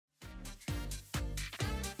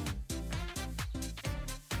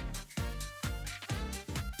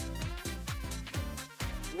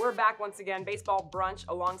We're back once again, Baseball Brunch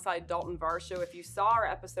alongside Daulton Varsho. If you saw our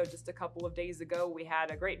episode just a couple of days ago, we had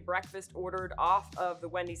a great breakfast ordered off of the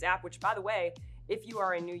Wendy's app, which, by the way, if you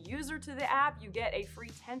are a new user to the app, you get a free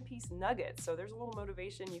 10-piece nugget. So there's a little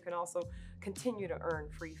motivation. You can also continue to earn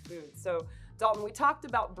free food. So Daulton, we talked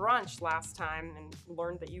about brunch last time and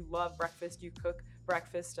learned that you love breakfast. You cook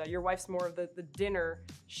breakfast. Your wife's more of the dinner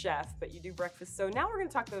chef, but you do breakfast. So now we're going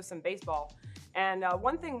to talk about some baseball. And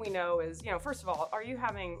one thing we know is, first of all,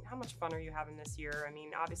 how much fun are you having this year? I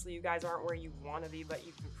mean, obviously you guys aren't where you want to be, but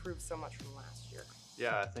you've improved so much from last year.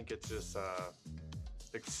 Yeah, I think it's just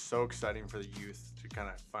it's so exciting for the youth to kind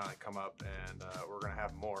of finally come up, and we're going to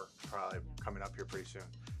have more probably coming up here pretty soon.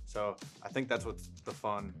 So I think that's what's the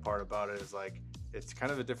fun part about it is, like, it's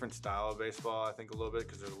kind of a different style of baseball, I think, a little bit,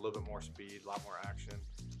 because there's a little bit more speed, a lot more action.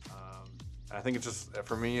 And I think it's just,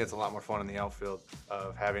 for me, it's a lot more fun in the outfield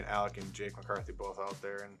of having Alec and Jake McCarthy both out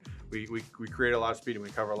there. And we create a lot of speed and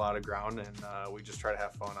we cover a lot of ground, and we just try to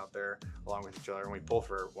have fun out there along with each other, and we pull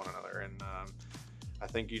for one another. And I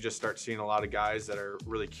think you just start seeing a lot of guys that are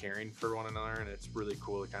really caring for one another, and it's really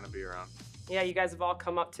cool to kind of be around. Yeah, you guys have all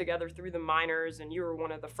come up together through the minors, and you were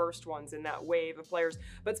one of the first ones in that wave of players.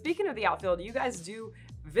 But speaking of the outfield, you guys do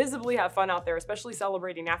visibly have fun out there, especially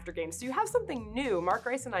celebrating after games. So you have something new. Mark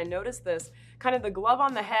Rice and I noticed this, kind of the glove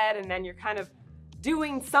on the head, and then you're kind of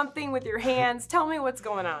doing something with your hands. Tell me what's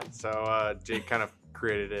going on. So Jake kind of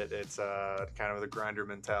created it. It's kind of the grinder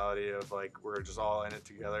mentality of, like, we're just all in it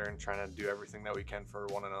together and trying to do everything that we can for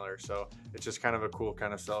one another. So it's just kind of a cool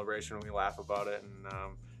kind of celebration. We laugh about it, and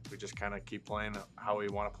we just kind of keep playing how we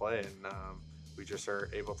want to play, and we just are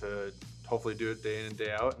able to hopefully do it day in and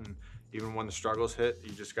day out. And even when the struggles hit,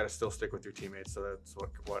 you just got to still stick with your teammates. So that's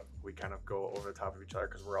what we kind of go over the top of each other,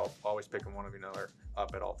 because we're always picking one of another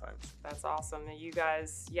up at all times. That's awesome. You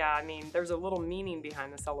guys, yeah, I mean, there's a little meaning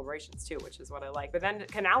behind the celebrations too, which is what I like. But then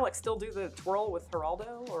can Alex still do the twirl with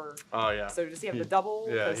Geraldo, or? Oh yeah. So does he have the double?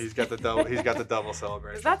 Yeah, he's got the double. He's got the double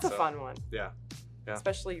celebration. Because that's a fun one. Yeah. Yeah.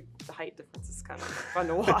 Especially the height difference is kind of fun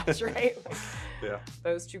to watch, right? Like, yeah.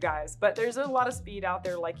 Those two guys. But there's a lot of speed out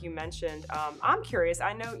there, like you mentioned. I'm curious.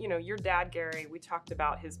 I know, your dad, Gary, we talked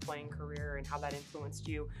about his playing career and how that influenced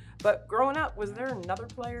you. But growing up, was there another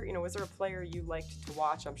player? Was there a player you liked to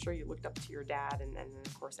watch? I'm sure you looked up to your dad, and then,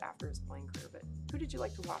 of course, after his playing career. But who did you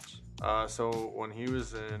like to watch? So when he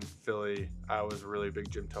was in Philly, I was a really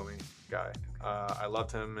big Jim Thome guy. I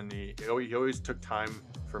loved him, and he always took time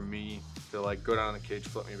for me to, like, go down on the cage,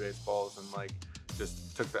 flip me baseballs, and, like,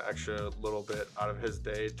 just took the extra little bit out of his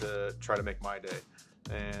day to try to make my day.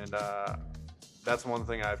 And that's one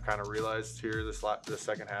thing I've kind of realized here this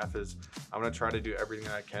second half is I'm going to try to do everything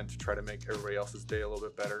I can to try to make everybody else's day a little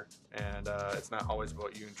bit better. And it's not always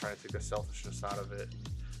about you and trying to take the selfishness out of it.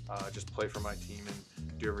 Just play for my team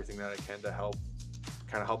and do everything that I can to help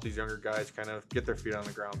these younger guys kind of get their feet on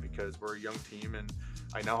the ground, because we're a young team, and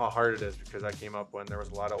I know how hard it is because I came up when there was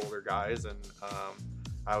a lot of older guys, and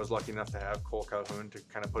I was lucky enough to have Cole Calhoun to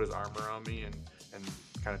kind of put his arm around me and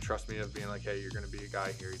kind of trust me of being like, hey, you're going to be a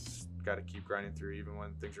guy here. You just got to keep grinding through even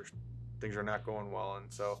when things are not going well.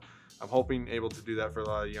 And so I'm hoping able to do that for a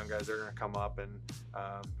lot of young guys that are going to come up, and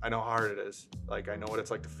I know how hard it is. Like, I know what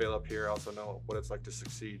it's like to fail up here. I also know what it's like to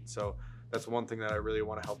succeed. So that's one thing that I really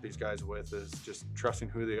want to help these guys with, is just trusting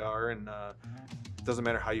who they are. And it doesn't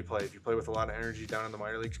matter how you play. If you play with a lot of energy down in the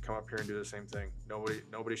minor leagues, come up here and do the same thing.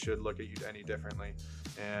 Nobody should look at you any differently.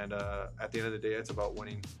 And at the end of the day, it's about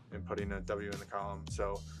winning and putting a W in the column.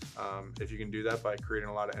 So if you can do that by creating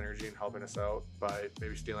a lot of energy and helping us out by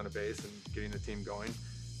maybe stealing a base and getting the team going,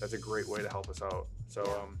 that's a great way to help us out.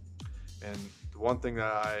 So and the one thing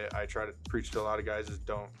that I try to preach to a lot of guys is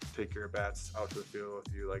don't take your bats out to the field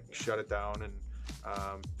with you. Like, shut it down and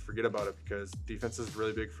forget about it, because defense is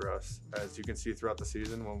really big for us. As you can see throughout the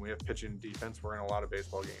season, when we have pitching and defense, we're in a lot of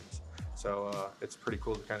baseball games. So it's pretty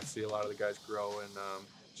cool to kind of see a lot of the guys grow and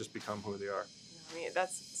just become who they are. I mean,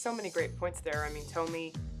 that's so many great points there. I mean,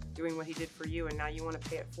 Thome doing what he did for you, and now you want to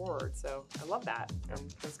pay it forward. So I love that.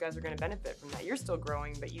 And those guys are going to benefit from that. You're still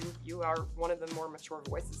growing, but you are one of the more mature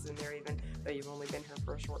voices in there, even though you've only been here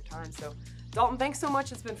for a short time. So Daulton, thanks so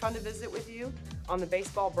much. It's been fun to visit with you on the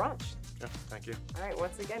Baseball Brunch. Yeah, thank you. All right,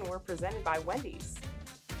 once again, we're presented by Wendy's.